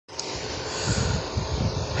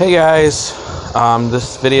Hey guys,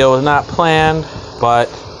 this video is not planned, but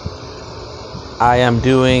I am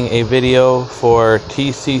doing a video for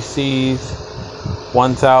TCC's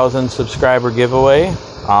 1,000 subscriber giveaway.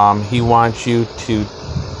 He wants you to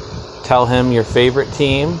tell him your favorite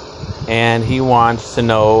team, and he wants to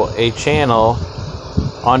know a channel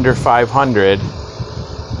under 500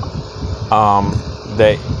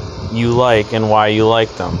 that you like and why you like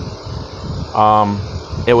them.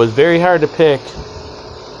 It was very hard to pick.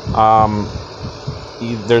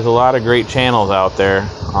 There's a lot of great channels out there,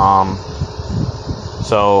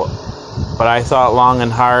 but I thought long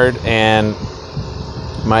and hard, and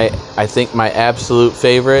I think my absolute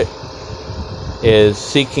favorite is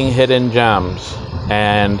Seeking Hidden Gems,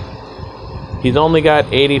 and he's only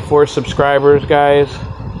got 84 subscribers, guys,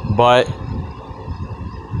 but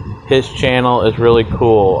his channel is really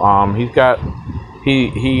cool.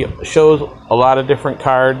 He shows a lot of different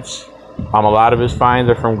cards. A lot of his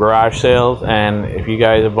finds are from garage sales, and if you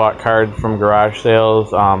guys have bought cards from garage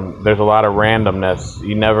sales, there's a lot of randomness.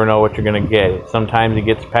 You never know what you're going to get. Sometimes he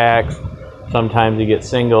gets packs, sometimes he gets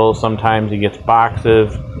singles, sometimes he gets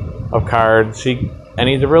boxes of cards. And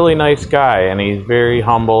he's a really nice guy, and he's very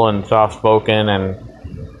humble and soft-spoken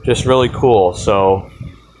and just really cool. So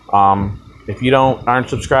if you aren't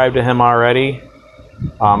subscribed to him already,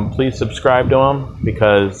 please subscribe to him,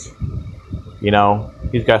 because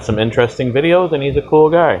he's got some interesting videos and he's a cool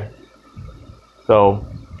guy. So,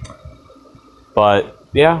 but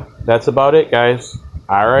yeah, that's about it, guys.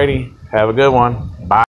 Alrighty, have a good one. Bye.